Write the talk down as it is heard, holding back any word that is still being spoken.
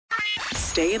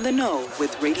Stay in the know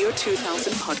with Radio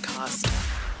 2000 podcast.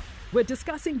 We're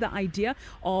discussing the idea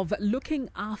of looking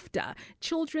after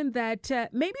children that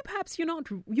maybe perhaps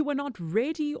you were not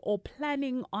ready or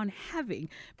planning on having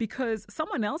because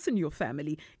someone else in your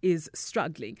family is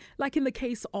struggling. Like in the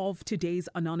case of today's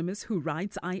Anonymous, who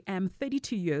writes, I am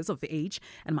 32 years of age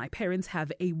and my parents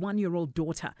have a 1-year-old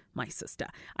daughter, my sister.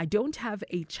 I don't have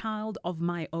a child of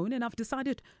my own and I've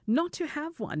decided not to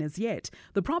have one as yet.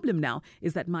 The problem now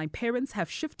is that my parents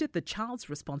have shifted the child's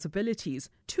responsibilities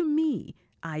to me.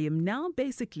 I am now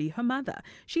basically her mother.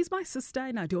 She's my sister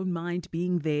and I don't mind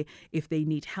being there if they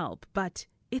need help. But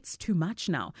it's too much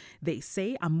now. They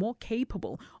say I'm more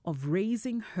capable of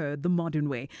raising her the modern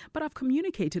way. But I've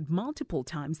communicated multiple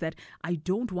times that I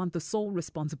don't want the sole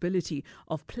responsibility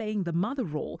of playing the mother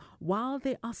role while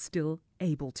they are still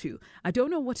able to. I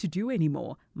don't know what to do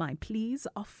anymore. My pleas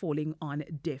are falling on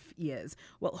deaf ears.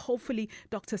 Well, hopefully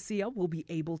Dr. Sia will be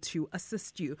able to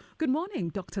assist you. Good morning,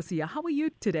 Dr. Sia. How are you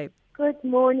today? Good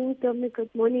morning, Dominic.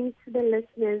 Good morning to the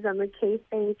listeners. I'm okay,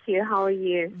 thank you. How are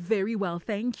you? Very well,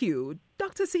 thank you.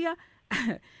 Dr. Sia,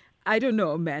 I don't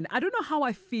know, man. I don't know how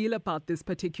I feel about this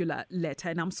particular letter,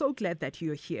 and I'm so glad that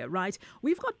you're here, right?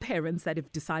 We've got parents that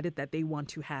have decided that they want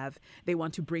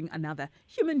to bring another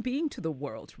human being to the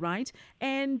world, right?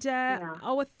 And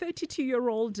our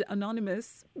 32-year-old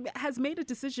Anonymous has made a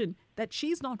decision that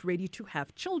she's not ready to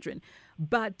have children,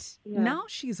 but now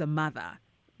she's a mother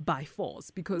by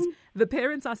force because the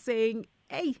parents are saying,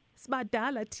 hey,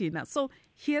 sbadala tina. So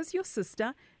here's your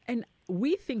sister, and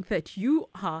we think that you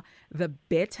are the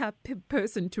better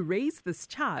person to raise this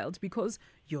child because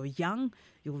you're young,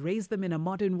 you'll raise them in a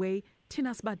modern way.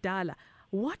 Tina sbadala.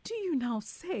 What do you now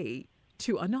say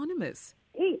to Anonymous?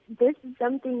 Hey, this is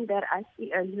something that I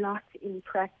see a lot in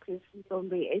practice,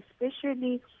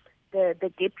 especially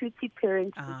the deputy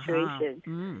parent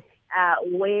situation.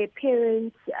 Where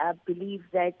parents believe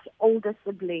that older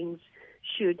siblings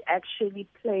should actually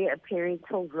play a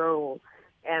parental role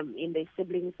in their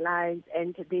siblings' lives.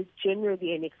 And there's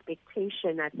generally an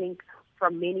expectation, I think,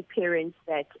 from many parents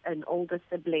that an older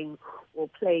sibling will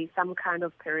play some kind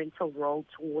of parental role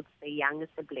towards the younger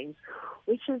siblings,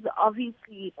 which is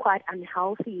obviously quite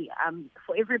unhealthy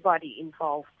for everybody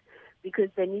involved, because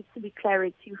there needs to be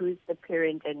clarity who's the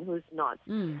parent and who's not.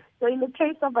 So in the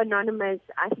case of Anonymous,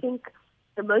 I think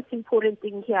the most important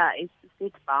thing here is to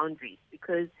set boundaries,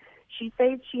 because she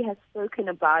says she has spoken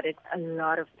about it a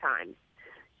lot of times.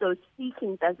 So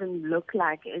speaking doesn't look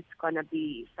like it's going to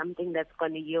be something that's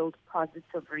going to yield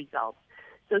positive results.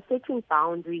 So setting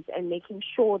boundaries and making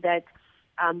sure that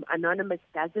Anonymous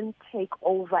doesn't take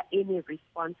over any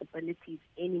responsibilities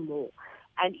anymore.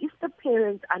 And if the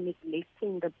parents are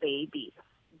neglecting the baby,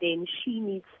 then she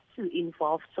needs to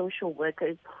involve social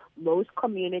workers. Most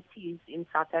communities in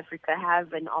South Africa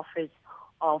have an office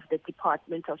of the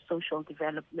Department of Social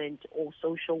Development or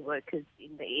social workers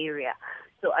in the area.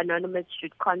 So Anonymous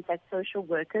should contact social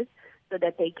workers so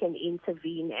that they can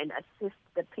intervene and assist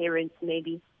the parents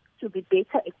maybe to be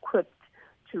better equipped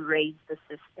to raise the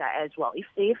sister as well. If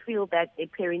they feel that their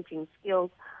parenting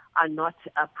skills are not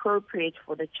appropriate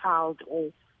for the child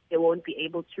or they won't be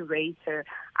able to raise her,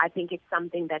 I think it's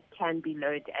something that can be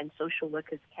learned and social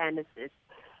workers can assist.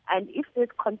 And if there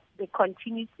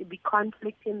continues to be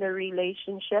conflict in the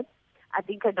relationship, I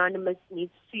think Anonymous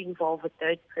needs to involve a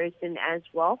third person as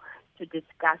well to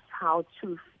discuss how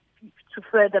to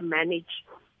further manage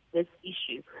this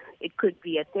issue. It could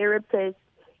be a therapist,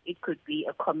 it could be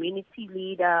a community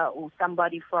leader or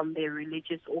somebody from their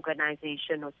religious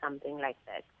organization or something like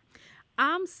that.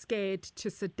 I'm scared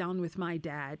to sit down with my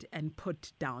dad and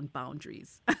put down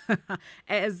boundaries.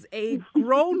 As a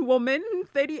grown woman,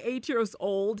 38 years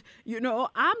old,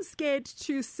 I'm scared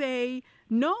to say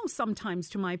no sometimes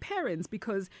to my parents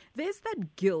because there's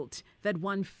that guilt that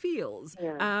one feels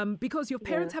because your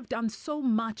parents have done so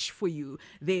much for you.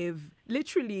 They've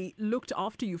literally looked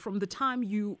after you from the time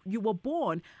you were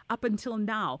born up until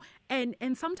now. And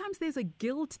sometimes there's a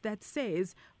guilt that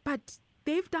says, but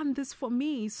they've done this for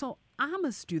me, so I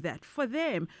must do that for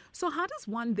them. So how does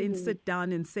one then sit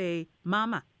down and say,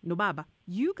 Mama, no Baba,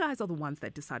 you guys are the ones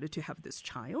that decided to have this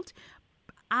child.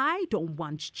 I don't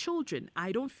want children.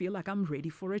 I don't feel like I'm ready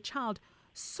for a child.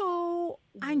 So,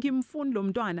 angimfuni lo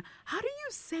mntwana. How do you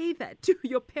say that to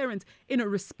your parents in a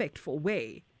respectful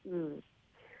way?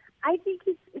 I think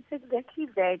it's exactly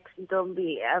that,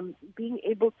 Ndombi. Being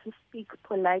able to speak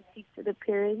politely to the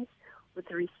parents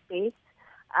with respect.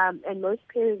 And most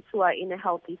parents who are in a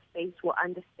healthy space will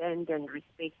understand and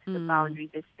respect the boundaries,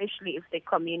 especially if they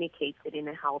communicate it in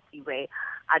a healthy way.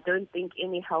 I don't think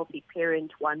any healthy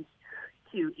parent wants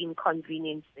to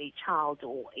inconvenience their child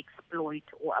or exploit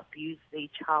or abuse their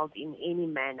child in any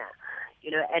manner.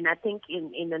 And I think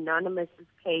in Anonymous's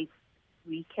case,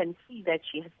 we can see that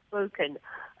she has spoken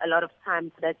a lot of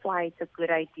times. That's why it's a good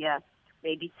idea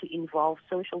maybe to involve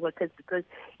social workers, because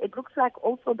it looks like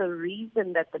also the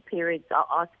reason that the parents are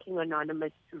asking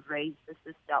Anonymous to raise the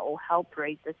sister or help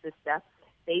raise the sister,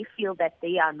 they feel that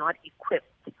they are not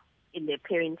equipped in their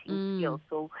parenting skills.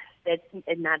 So that's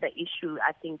another issue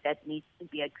I think that needs to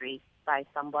be addressed by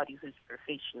somebody who's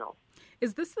professional.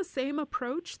 Is this the same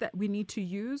approach that we need to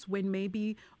use when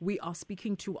maybe we are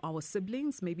speaking to our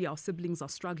siblings? Maybe our siblings are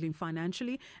struggling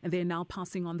financially and they're now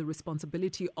passing on the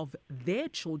responsibility of their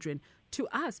children to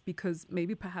us because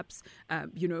maybe perhaps,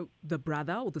 the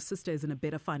brother or the sister is in a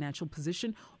better financial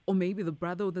position, or maybe the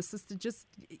brother or the sister just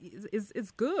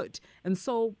is good. And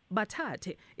so,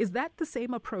 batate, is that the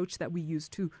same approach that we use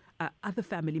to other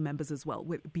family members as well,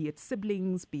 be it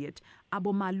siblings, be it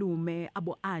abo malume,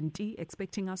 abo auntie,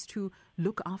 expecting us to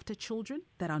look after children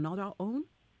that are not our own?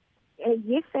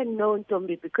 Yes and no,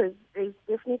 Ntombi, because there's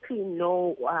definitely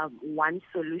no one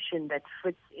solution that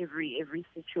fits every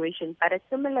situation. But a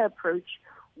similar approach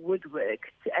would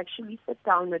work, to actually sit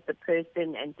down with the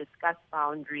person and discuss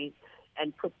boundaries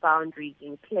and put boundaries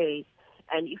in place.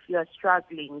 And if you are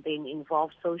struggling, then involve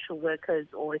social workers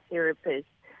or a therapist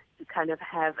to kind of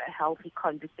have a healthy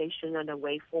conversation on a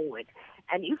way forward.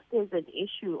 And if there's an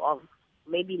issue of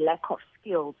maybe lack of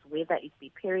skills, whether it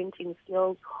be parenting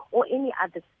skills or any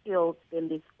other skills, then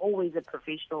there's always a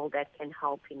professional that can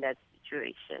help in that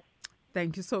situation.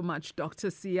 Thank you so much, Dr.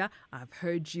 Siya. I've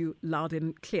heard you loud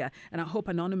and clear, and I hope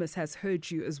Anonymous has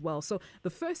heard you as well. So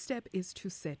the first step is to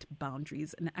set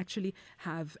boundaries and actually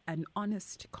have an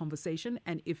honest conversation.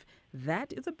 And if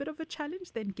that is a bit of a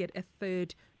challenge, then get a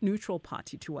third neutral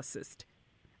party to assist.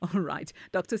 All right.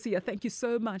 Dr. Siya, thank you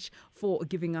so much for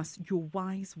giving us your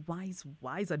wise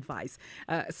advice.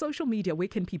 Social media, where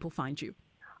can people find you?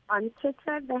 On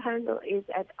Twitter, the handle is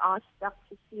at Ask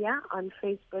Dr. Siya. On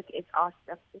Facebook, it's Ask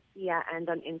Dr. Siya. And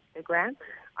on Instagram,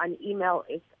 on email,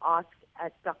 it's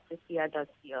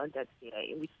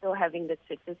ask@drsia.co.za. We're still having the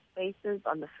Twitter Spaces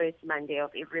on the first Monday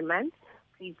of every month.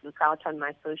 Please look out on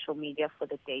my social media for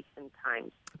the dates and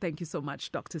times. Thank you so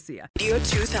much, Dr. Siya. Radio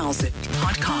 2000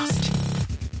 podcast.